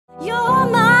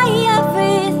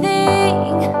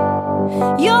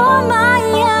You're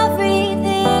my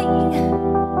everything.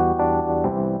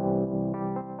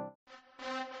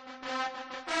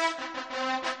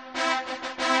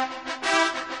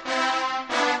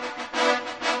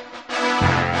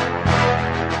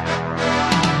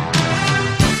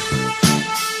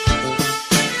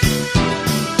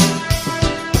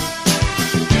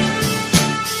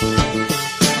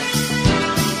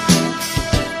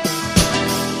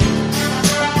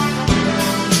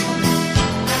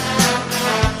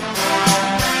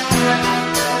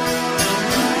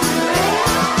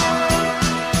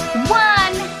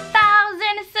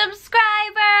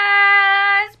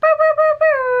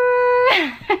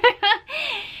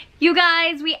 You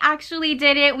guys, we actually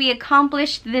did it. We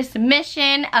accomplished this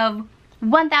mission of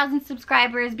 1,000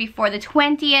 subscribers before the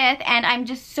 20th, and I'm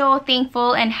just so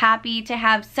thankful and happy to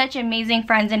have such amazing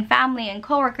friends and family and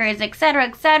coworkers, etc.,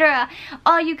 etc.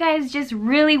 All you guys just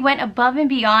really went above and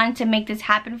beyond to make this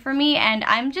happen for me, and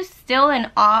I'm just still in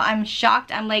awe. I'm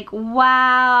shocked. I'm like,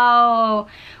 wow,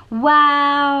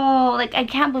 wow, like I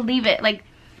can't believe it. Like,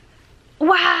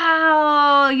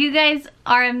 wow, you guys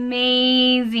are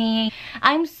amazing.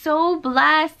 I'm so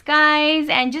blessed, guys,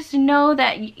 and just know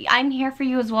that I'm here for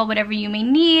you as well, whatever you may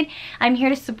need. I'm here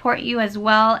to support you as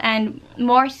well, and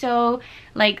more so,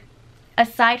 like,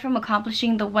 aside from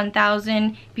accomplishing the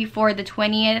 1,000 before the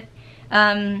 20th,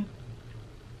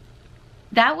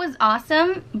 that was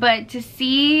awesome, but to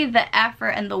see the effort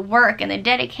and the work and the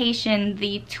dedication,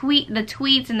 the tweets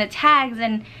and the tags,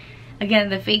 and again,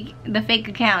 the fake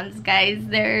accounts, guys,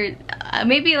 they're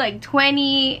maybe like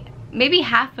 20, maybe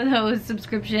half of those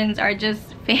subscriptions are just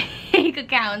fake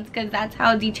accounts, because that's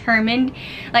how determined,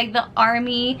 like, the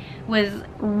army was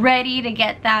ready to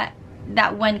get that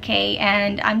 1K.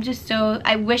 And I'm just so,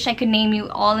 I wish I could name you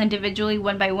all individually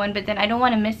one by one, but then I don't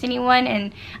want to miss anyone,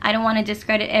 and I don't want to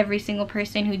discredit every single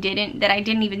person who that I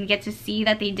didn't even get to see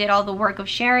that they did all the work of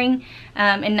sharing,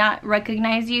 and not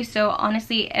recognize you. So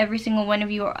honestly, every single one of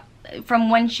you are, from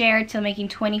one share to making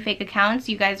 20 fake accounts,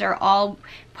 you guys are all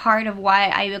part of why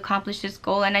I accomplished this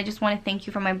goal, and I just want to thank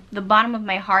you from the bottom of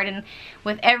my heart, and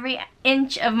with every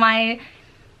inch of my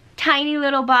tiny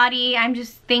little body. I'm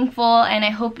just thankful, and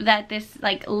I hope that this,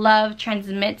 like, love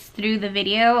transmits through the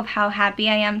video of how happy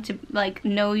I am to, like,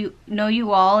 know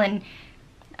you all, and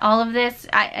all of this.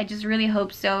 I just really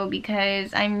hope so,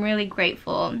 because I'm really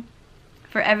grateful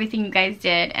for everything you guys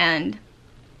did, and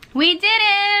we did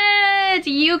it!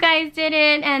 You guys did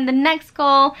it, and the next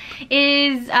goal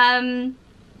is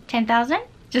 10,000?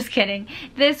 Just kidding.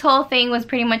 This whole thing was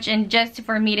pretty much just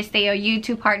for me to stay a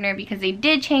YouTube partner, because they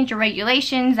did change the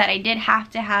regulations that I did have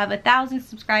to have 1,000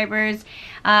 subscribers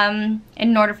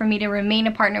in order for me to remain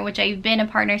a partner, which I've been a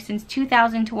partner since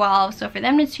 2012. So for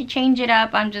them to change it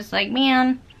up, I'm just like,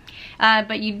 man.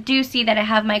 But you do see that I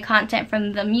have my content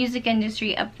from the music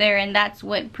industry up there, and that's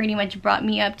what pretty much brought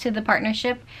me up to the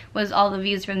partnership, was all the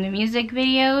views from the music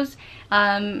videos,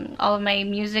 all of my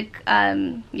music,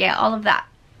 yeah, all of that.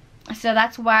 So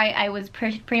that's why I was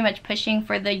pretty much pushing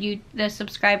for the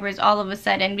subscribers all of a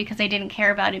sudden, because I didn't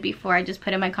care about it before. I just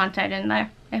put in my content in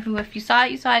there. If you saw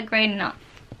it, you saw it, great enough.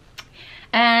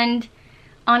 And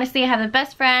honestly, I have the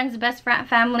best friends, the best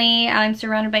family. I'm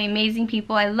surrounded by amazing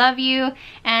people. I love you.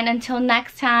 And until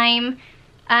next time,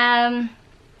 I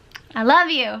love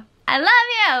you. I love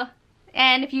you.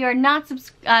 And if you are not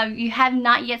you have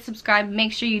not yet subscribed,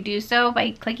 make sure you do so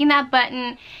by clicking that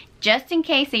button, just in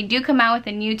case they do come out with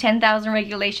a new 10,000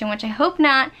 regulation, which I hope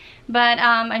not. But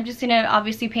I'm just gonna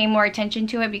obviously pay more attention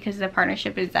to it, because the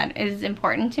partnership is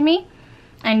important to me.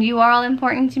 And you are all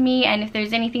important to me, and if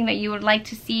there's anything that you would like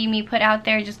to see me put out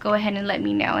there, just go ahead and let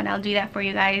me know, and I'll do that for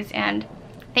you guys. And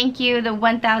thank you. The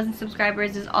 1,000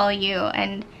 subscribers is all you,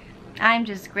 and I'm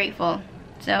just grateful.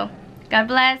 So God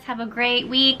bless. Have a great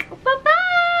week. Bye-bye.